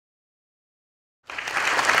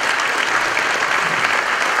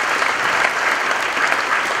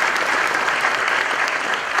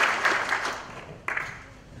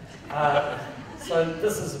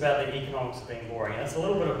economics being boring. And it's a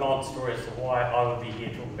little bit of an odd story as to why I would be here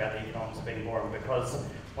talking about the economics being boring, because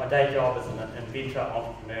my day job is an inventor,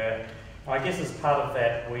 entrepreneur. And I guess as part of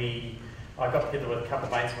that, I got together with a couple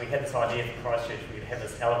of mates and we had this idea for Christchurch. We could have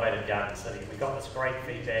this elevated garden city. We got this great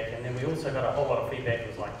feedback, and then we also got a whole lot of feedback that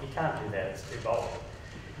was like, you can't do that, it's too bold.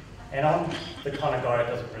 And I'm the kind of guy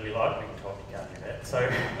who doesn't really like being told you can't do that.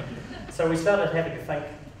 So we started having to think,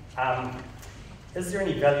 is there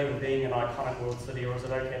any value in being an iconic world city, or is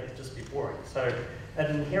it okay to just be boring? So it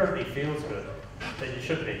inherently feels good that you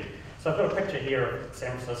should be. So I've got a picture here of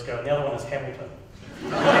San Francisco, and the other one is Hamilton.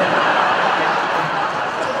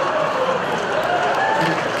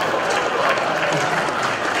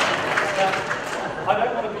 I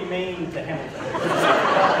don't want to be mean to Hamilton,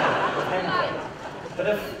 but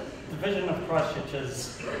if the vision of Christchurch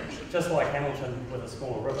is just like Hamilton with a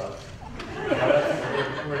smaller river, I don't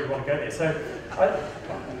think we really want to go there. So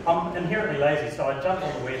I'm inherently lazy, so I jumped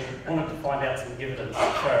on the web, wanted to find out some evidence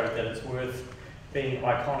to show that it's worth being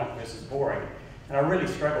iconic versus boring. And I really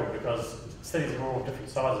struggled because cities are all different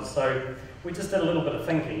sizes. So we just did a little bit of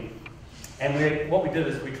thinking, and what we did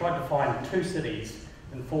is we tried to find 2 cities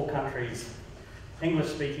in 4 countries,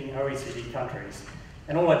 English-speaking OECD countries.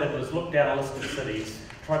 And all I did was look down a list of cities,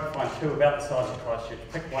 tried to find 2 about the size of Christchurch,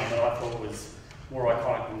 picked one that I thought was more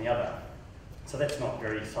iconic than the other. So that's not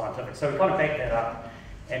very scientific. So we kind of backed that up,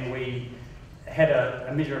 and we had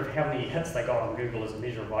a measure of how many hits they got on Google as a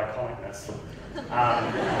measure of iconicness.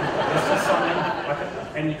 It's just something,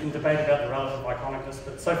 and you can debate about the relative iconicness.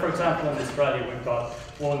 But so, for example, in Australia, we've got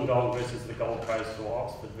Wollongong versus the Gold Coast, or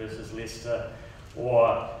Oxford versus Leicester,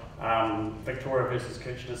 or Victoria versus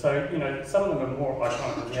Kitchener. So, you know, some of them are more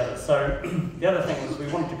iconic than the others. So the other thing was we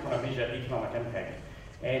wanted to kind of measure economic impact.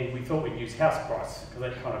 And we thought we'd use house price, because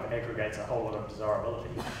that kind of aggregates a whole lot of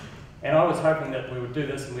desirability. And I was hoping that we would do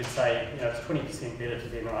this and we'd say, you know, it's 20% better to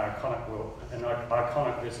be in an iconic world, an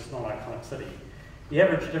iconic versus non-iconic city. The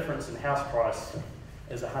average difference in house price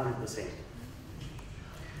is 100%.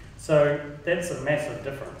 So that's a massive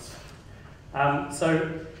difference.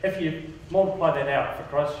 So if you multiply that out for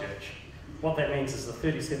Christchurch, what that means is the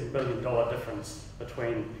 $37 billion difference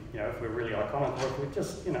between, you know, if we're really iconic or if we're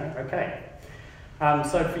just, you know, okay.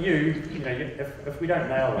 So for you, you know, if we don't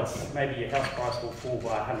nail this, maybe your house price will fall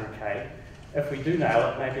by 100k. If we do nail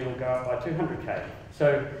it, maybe it'll go up by 200k.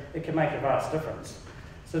 So it can make a vast difference.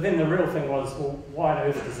 So then the real thing was, well, why on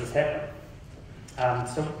earth does this happen?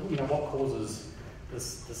 So, you know, what causes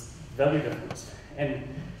this value difference? And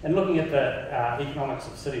looking at the economics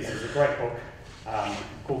of cities, there's a great book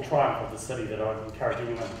called Triumph of the City that I'd encourage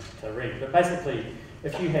anyone to read. But basically,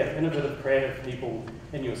 if you have innovative, creative people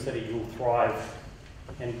in your city, you'll thrive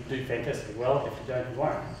and do fantastically well. If you don't, you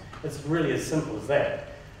won't. It's really as simple as that.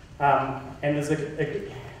 And there's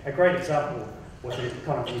a great example with a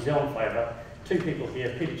kind of New Zealand flavour. 2 people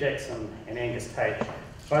here, Peter Jackson and Angus Tate.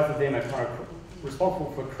 Both of them are kind of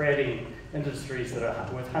responsible for creating industries that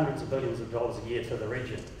are worth hundreds of billions of dollars a year to the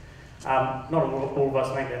region. Not all of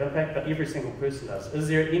us make that impact, but every single person does. Is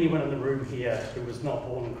there anyone in the room here who was not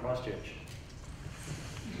born in Christchurch?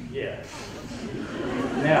 Yeah.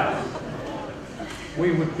 Now,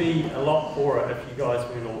 we would be a lot poorer if you guys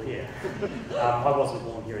weren't all here. I wasn't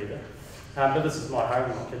born here either. But this is my home,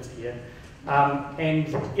 my kids are here. And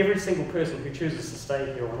every single person who chooses to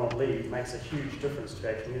stay here or not leave makes a huge difference to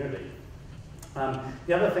our community.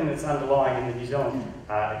 The other thing that's underlying in the New Zealand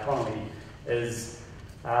economy is,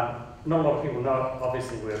 not a lot of people know,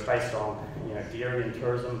 obviously we're based on, you know, dairy and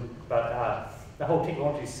tourism, but the whole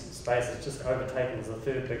technology space is just overtaken as the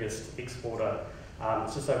 3rd biggest exporter.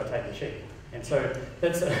 It's just overtaken sheep. And so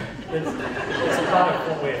that's a part of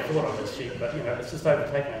what we're thought of as sheep, but you know, it's just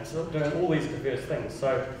overtaken it. It's doing all these diverse things.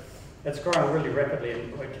 So it's growing really rapidly,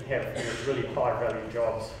 and we can have, you know, really high value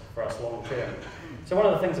jobs for us long term. So one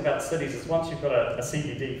of the things about cities is once you've got a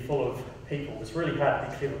CBD full of people, it's really hard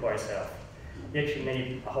to be clever by yourself. You actually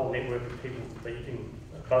need a whole network of people that you can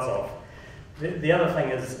buzz off. The other thing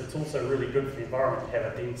is it's also really good for the environment to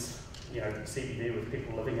have a dense, you know, CBD with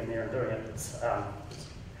people living in there and doing it. It's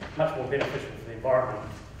much more beneficial for the environment.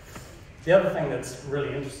 The other thing that's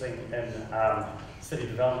really interesting in city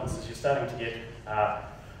developments is you're starting to get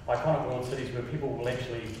iconic world cities where people will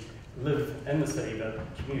actually live in the city but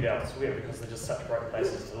commute elsewhere because they're just such great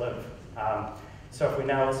places to live. So if we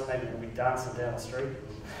nail this, maybe we'll be dancing down the street.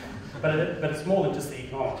 But it's more than just the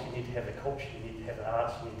economics. You need to have the culture, you need to have the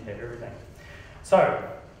arts, you need to have everything. So,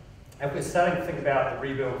 if we're starting to think about the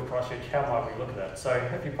rebuild of Christchurch, how might we look at it? So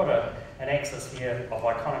if you put an axis here of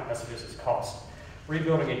iconicness versus cost,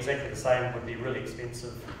 rebuilding exactly the same would be really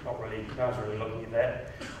expensive, no one's really looking at that.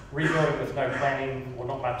 Rebuilding with no planning, or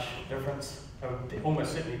not much difference. It would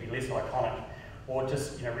almost certainly be less iconic, or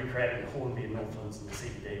just recreating Hornby and Northlands and the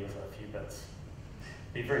CBD with a few bits.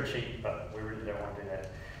 Be very cheap, but we really don't want to do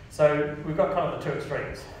that. So we've got kind of the two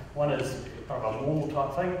extremes. One is kind of a normal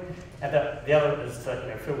type thing, and the other is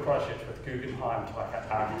to fill Christchurch with Guggenheim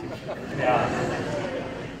type architecture. Now,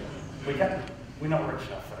 we're not rich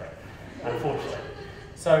enough for that, unfortunately.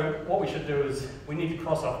 So what we should do is we need to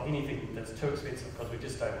cross off anything that's too expensive because we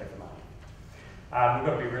just don't have the money. We've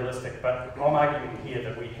got to be realistic, but I'm arguing here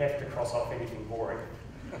that we have to cross off anything boring.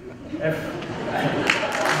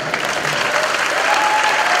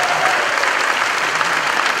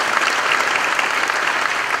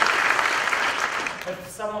 If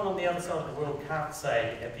someone on the other side of the world can't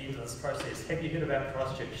say at the end of this process, have you heard about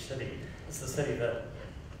Christchurch City? It's the city that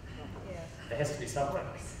there has to be something.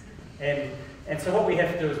 And so what we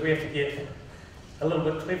have to do is we have to get a little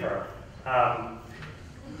bit cleverer.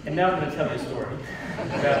 And now I'm going to tell you a story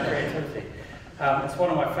about creativity. It's one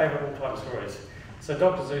of my favourite all-time stories. So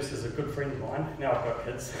Dr. Seuss is a good friend of mine. Now I've got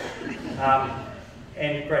kids.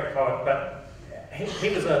 And a great poet, but he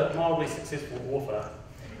was a mildly successful author.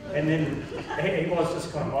 And then he was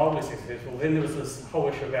just kind of mildly successful. Then there was this whole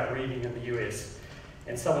issue about reading in the US.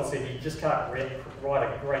 And someone said, you just can't write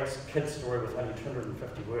a great kid's story with only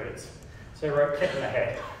 250 words. So he wrote Cat in the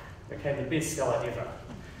Hat. Became the bestseller ever.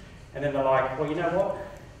 And then they're like, well, you know what?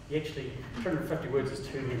 Actually, 250 words is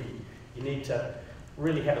too many. You need to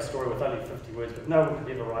really have a story with only 50 words, but no one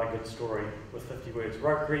could ever write a good story with 50 words.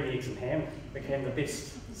 Wrote Green Eggs and Ham, became the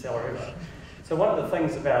best seller ever. So one of the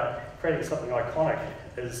things about creating something iconic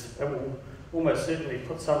is it will almost certainly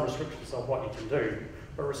put some restrictions on what you can do,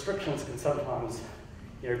 but restrictions can sometimes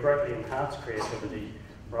greatly enhance creativity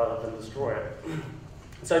rather than destroy it.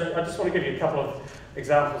 So I just want to give you a couple of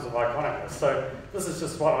examples of iconicness. So this is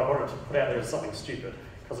just what I wanted to put out there as something stupid,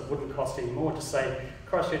 because it wouldn't cost any more to say,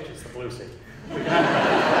 Christchurch is the blue sea.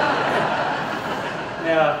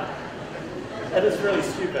 Now, it is really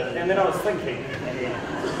stupid. And then I was thinking,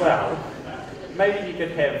 well, maybe you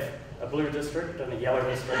could have a blue district and a yellow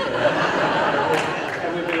district,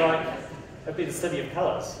 and we'd be like, it'd be the city of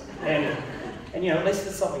colours. And at least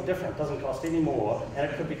it's something different, it doesn't cost any more, and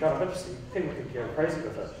it could be kind of interesting. People could go crazy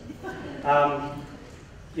with it.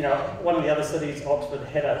 One of the other cities, Oxford,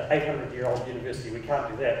 had an 800-year-old university. We can't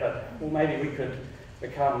do that, but well, maybe we could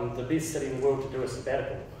become the best city in the world to do a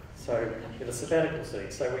sabbatical. So get a sabbatical city.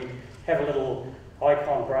 So we have a little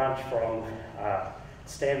icon branch from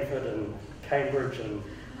Stanford and Cambridge and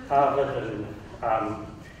Harvard and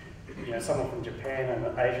someone from Japan and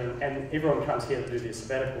Asia, and everyone comes here to do their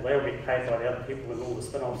sabbatical. They all get paid by the other people and all the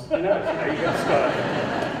spin-offs. Who knows?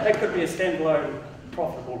 That could be a standalone,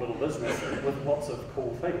 profitable little business with lots of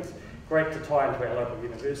cool things. Great to tie into our local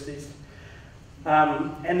universities.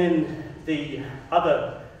 And then the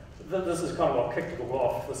other, this is kind of what kicked it all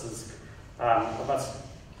off. This is, a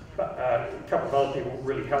couple of other people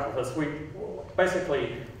really helped with this.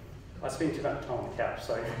 I spend too much time on the couch,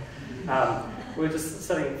 so we're just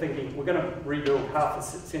sitting and thinking, we're going to rebuild half the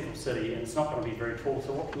central city, and it's not going to be very tall,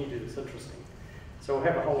 so what can you do that's interesting? So we'll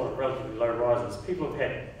have a whole lot of relatively low rises. People have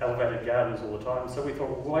had elevated gardens all the time, so we thought,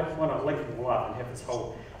 well, why not link them all up and have this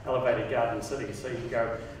whole elevated garden city, so you can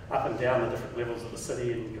go up and down the different levels of the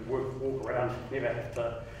city, and you can walk around, never have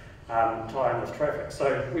to tie in with traffic.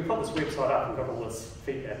 So we put this website up and got all this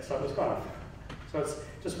feedback, so it was it's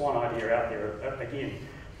just one idea out there, again,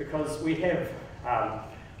 because we have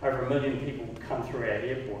over 1 million people come through our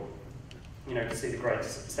airport, to see the Great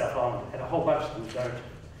South Island, and a whole bunch of them don't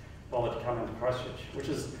bother to come into Christchurch, which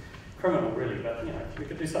is criminal really, but we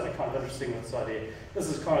could do something kind of interesting with this idea. This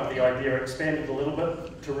is kind of the idea expanded a little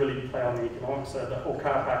bit to really play on the economics. So the whole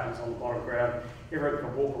car parking is on the bottom ground, everyone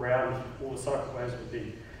can walk around, all the cycleways would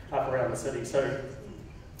be up around the city. So,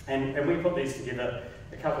 and we put these together,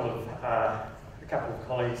 a couple of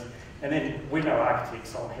colleagues. And then we're no architects,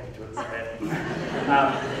 so I'm happy to admit that.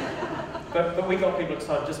 But we got people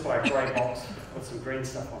excited just by a grey box with some green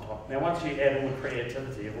stuff on top. Now once you add all the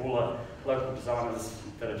creativity of all the local designers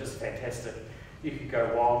that are just fantastic, you could go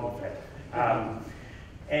wild with that.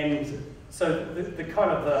 And so the kind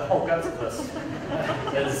of the whole guts of this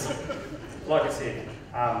is, like I said,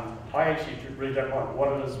 I actually really don't mind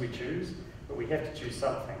what it is we choose, but we have to choose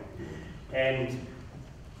something. And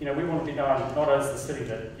we want to be known not as the city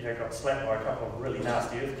that got slapped by a couple of really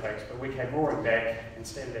nasty earthquakes, but we came roaring back and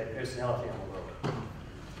stamped our personality on the world.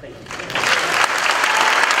 Thank you.